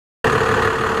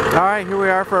Alright, here we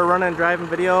are for a run and driving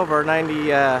video of our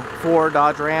 94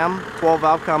 Dodge Ram 12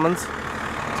 valve Cummins.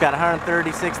 It's got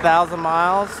 136,000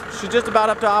 miles. She's just about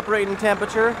up to operating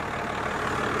temperature.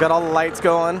 Got all the lights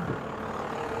going.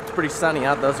 It's pretty sunny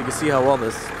out though, so you can see how well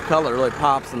this color really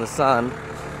pops in the sun.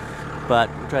 But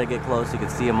we'll try to get close so you can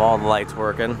see them, all the lights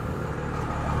working.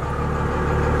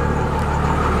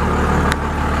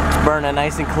 It's burning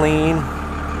nice and clean.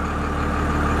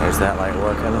 There's that light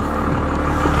working.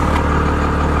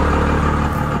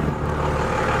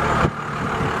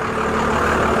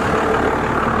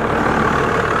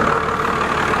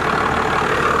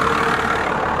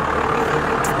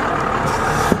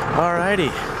 Alrighty,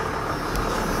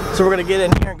 so we're gonna get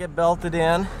in here and get belted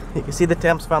in. You can see the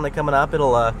temps finally coming up.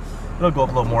 It'll go up a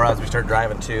little more as we start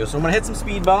driving too. So I'm gonna hit some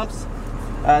speed bumps,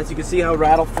 so you can see how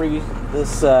rattle-free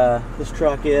this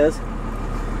truck is.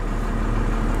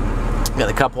 Got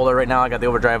the cup holder right now. I got the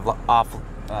overdrive off,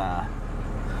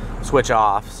 switch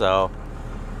off. So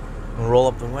we'll roll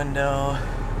up the window.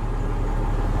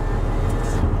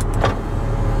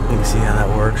 You can see how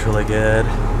that works really good.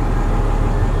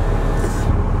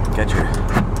 Got your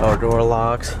power door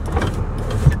locks.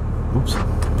 Oops.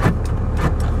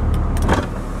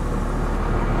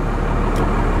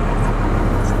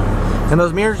 And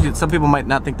those mirrors, some people might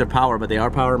not think they're power, but they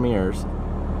are power mirrors,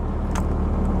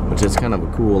 which is kind of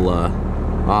a cool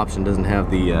option. Doesn't have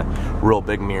the real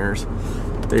big mirrors.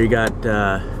 There you got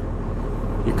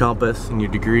your compass and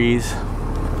your degrees.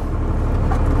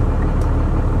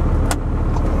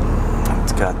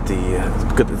 It's got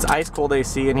the it's ice cold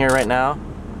AC in here right now.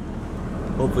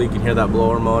 Hopefully you can hear that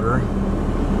blower motor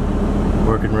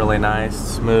working really nice,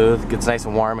 smooth. Gets nice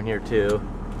and warm in here too.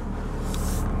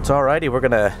 So alrighty, we're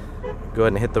gonna go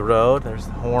ahead and hit the road. There's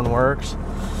the horn works.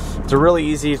 It's a really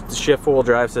easy shift four-wheel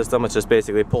drive system. It's just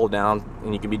basically pull down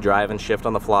and you can be driving, shift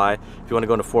on the fly. If you want to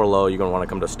go into 4 low, you're gonna want to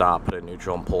come to stop, put it in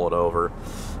neutral and pull it over.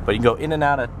 But you can go in and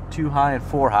out of 2 high and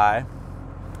 4 high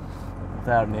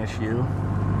without an issue.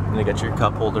 And you got your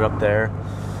cup holder up there.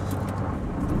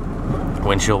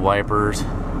 Windshield wipers. You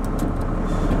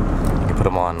can put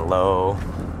them on low,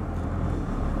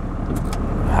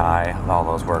 high, all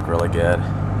those work really good.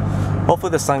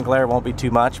 Hopefully the sun glare won't be too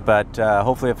much, but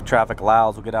hopefully if traffic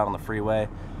allows, we'll get out on the freeway,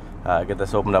 get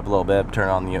this opened up a little bit, turn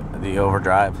on the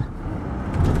overdrive.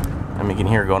 And you can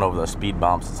hear going over those speed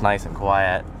bumps. It's nice and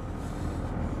quiet.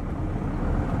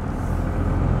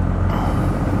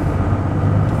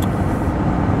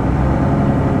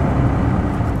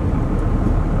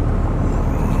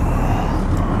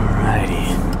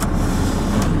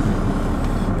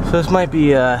 So this might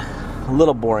be a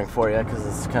little boring for you because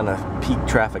it's kind of peak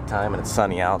traffic time and it's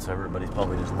sunny out, so everybody's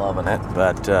probably just loving it.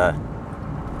 But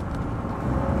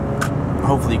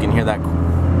hopefully you can hear that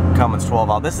Cummins 12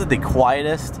 valve. This is the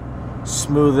quietest,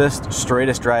 smoothest,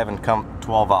 straightest driving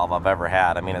 12 valve I've ever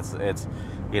had. I mean, it's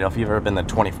you know, if you've ever been the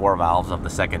 24 valves of the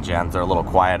second gens, they're a little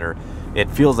quieter. It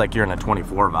feels like you're in a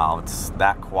 24 valve. It's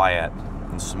that quiet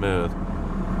and smooth.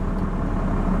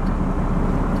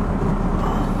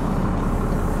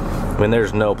 I mean,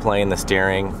 there's no play in the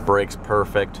steering, brakes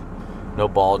perfect, no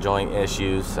ball joint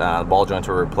issues. The ball joints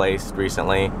were replaced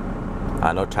recently.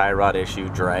 No tie rod issue,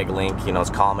 drag link, you know, it's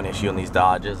a common issue in these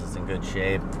Dodges. It's in good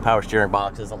shape. Power steering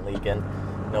box isn't leaking.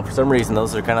 You know, for some reason,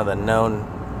 those are kind of the known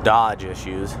Dodge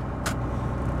issues.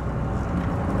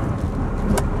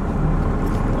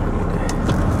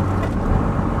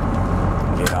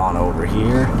 Get on over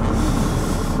here.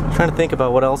 I'm trying to think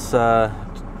about what else to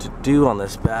do on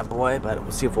this bad boy, but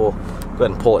we'll see if we'll go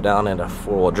ahead and pull it down into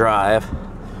 4-wheel drive.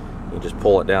 You just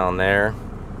pull it down there,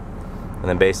 and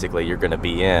then basically you're going to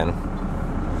be in,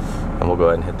 and we'll go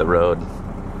ahead and hit the road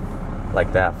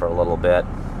like that for a little bit.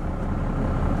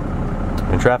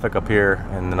 And traffic up here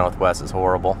in the Northwest is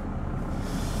horrible,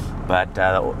 but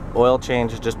the oil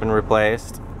change has just been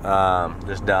replaced,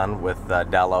 just done with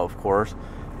Dello, of course,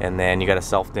 and then you got a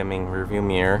self-dimming rearview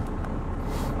mirror.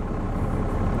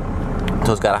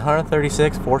 So it's got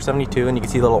 136, 472, and you can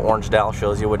see the little orange dial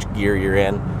shows you which gear you're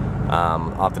in.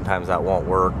 Oftentimes that won't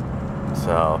work.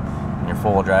 So your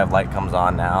 4-wheel drive light comes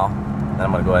on now. Then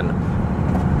I'm gonna go ahead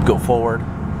and go forward,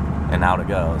 and out it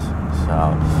goes.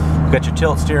 So you got your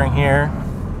tilt steering here.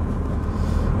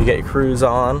 You got your cruise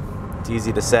on. It's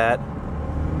easy to set.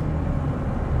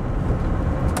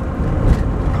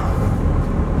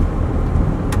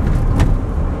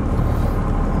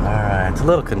 Alright, it's a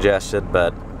little congested,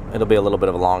 but it'll be a little bit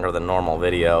of a longer than normal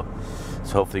video,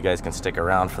 so hopefully you guys can stick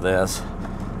around for this.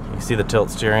 You can see the tilt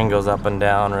steering goes up and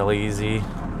down really easy.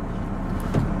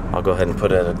 I'll go ahead and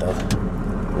put it at the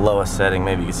lowest setting.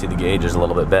 Maybe you can see the gauges a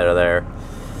little bit better there.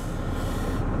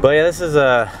 But yeah, this is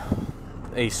a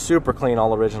a super clean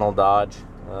all original Dodge.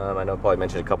 I know I probably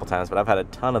mentioned it a couple times, but I've had a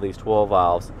ton of these 12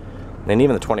 valves and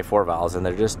even the 24 valves, and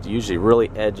they're just usually really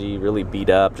edgy, really beat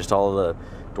up. Just all of the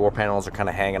door panels are kind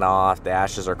of hanging off,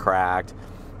 dashes are cracked,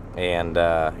 and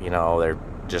you know, they're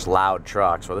just loud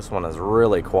trucks. Well, this one is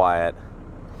really quiet.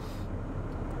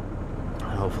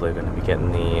 Hopefully we're going to be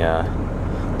getting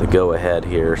the go-ahead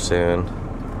here soon.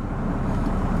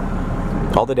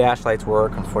 All the dash lights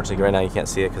work. Unfortunately, right now you can't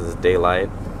see it because it's daylight.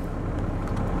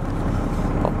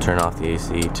 I'll turn off the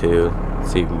AC too,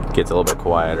 see if it gets a little bit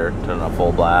quieter. Turn it on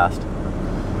full blast.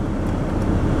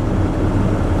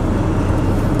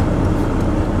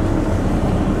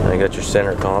 And you got your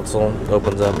center console.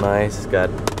 Opens up nice. It's got,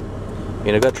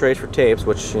 you know, got trays for tapes,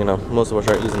 which, you know, most of us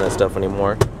aren't using that stuff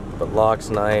anymore. But locks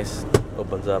nice.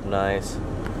 Opens up nice.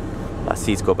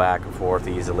 Seats go back and forth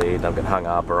easily. Don't get hung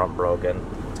up or unbroken.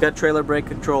 It's got trailer brake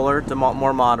controller. It's a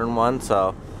more modern one,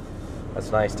 so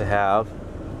that's nice to have.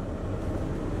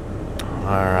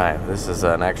 Alright, this is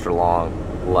an extra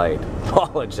long light.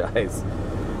 Apologize.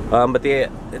 But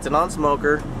it's a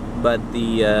non-smoker, but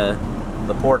the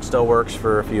port still works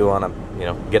for if you want to, you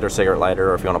know, get a cigarette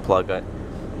lighter, or if you want to plug it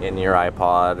in your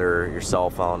iPod or your cell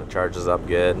phone. It charges up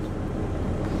good.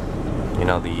 You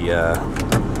know,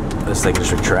 this thing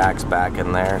just retracts back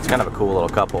in there. It's kind of a cool little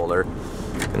cup holder.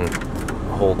 You can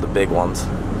hold the big ones.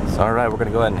 So alright, we're going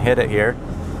to go ahead and hit it here.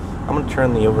 I'm going to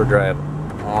turn the overdrive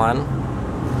on.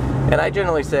 And I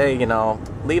generally say, you know,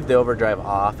 leave the overdrive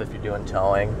off if you're doing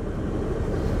towing.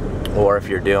 Or if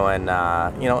you're doing,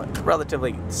 you know,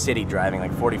 relatively city driving,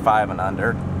 like 45 and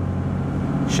under.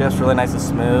 Shifts really nice and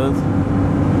smooth.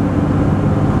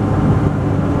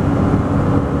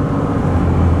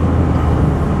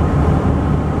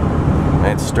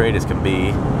 It's straight as can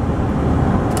be.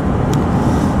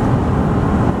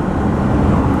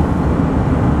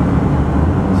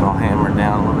 So I'll hammer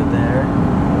down a little bit there.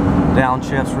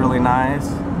 Downshifts really nice.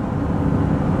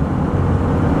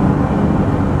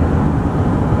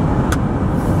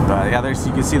 But yeah,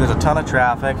 you can see there's a ton of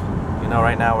traffic. You know,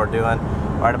 right now we're doing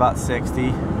right about 60.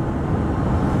 You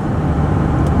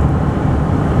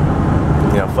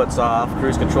know, foot's off,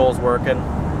 cruise control's working.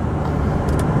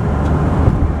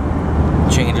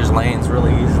 Changes lanes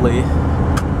really easily.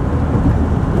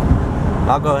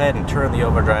 I'll go ahead and turn the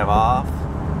overdrive off.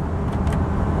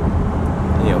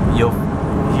 You know, you'll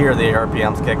hear the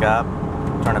RPMs kick up,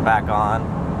 turn it back on,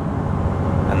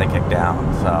 and they kick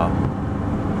down. So,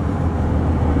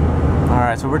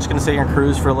 alright, so we're just gonna sit here and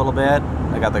cruise for a little bit.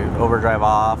 I got the overdrive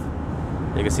off.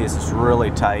 You can see it's just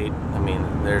really tight. I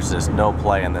mean, there's just no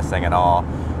play in this thing at all.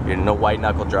 You're no white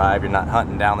knuckle drive. You're not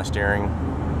hunting down the steering.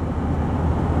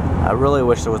 I really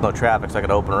wish there was no traffic so I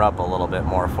could open her up a little bit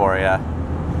more for you.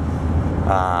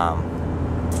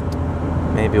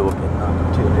 Maybe we'll get an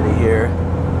opportunity here.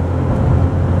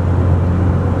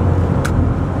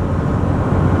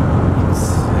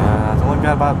 It's only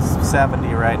got about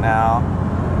 70 right now.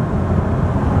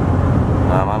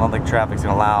 I don't think traffic's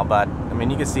gonna allow, but I mean,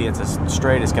 you can see it's as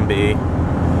straight as can be.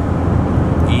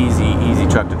 Easy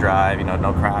truck to drive. You know,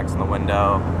 no cracks in the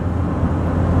window.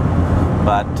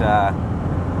 But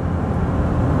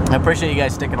I appreciate you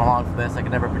guys sticking along for this. I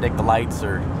can never predict the lights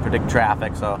or predict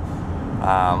traffic, so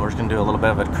we're just gonna do a little bit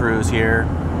of a cruise here,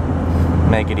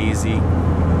 make it easy.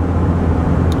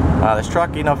 This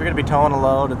truck, you know, if you're gonna be towing a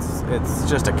load, it's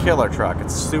just a killer truck.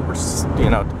 It's super, you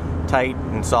know, tight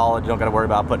and solid. You don't gotta worry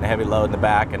about putting a heavy load in the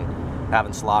back and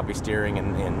having sloppy steering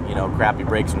and you know, crappy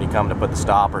brakes when you come to put the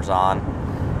stoppers on.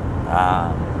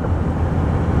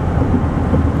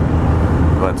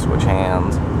 Go ahead and switch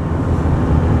hands.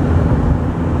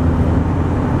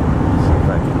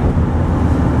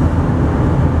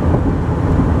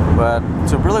 But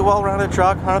it's a really well-rounded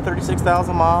truck,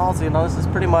 136,000 miles. You know, this is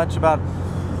pretty much about,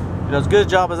 you know, as good a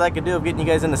job as I could do of getting you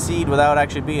guys in the seed without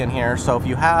actually being here. So if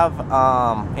you have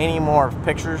any more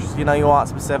pictures, you know, you want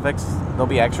specifics, there'll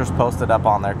be extras posted up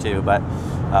on there too. But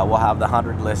we'll have the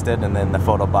 100 listed, and then the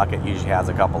photo bucket usually has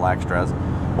a couple extras.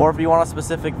 Or if you want a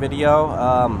specific video,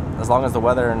 as long as the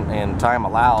weather and time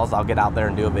allows, I'll get out there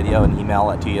and do a video and email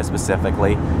it to you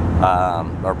specifically,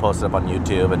 or post it up on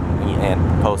YouTube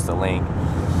and post a link.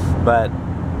 But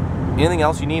anything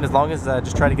else you need, as long as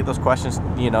just try to get those questions,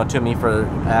 you know, to me for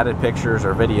added pictures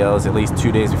or videos at least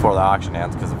 2 days before the auction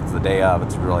ends, because if it's the day of,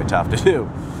 it's really tough to do.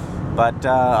 But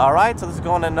all right, so this is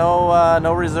going to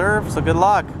no reserve, so good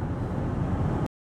luck.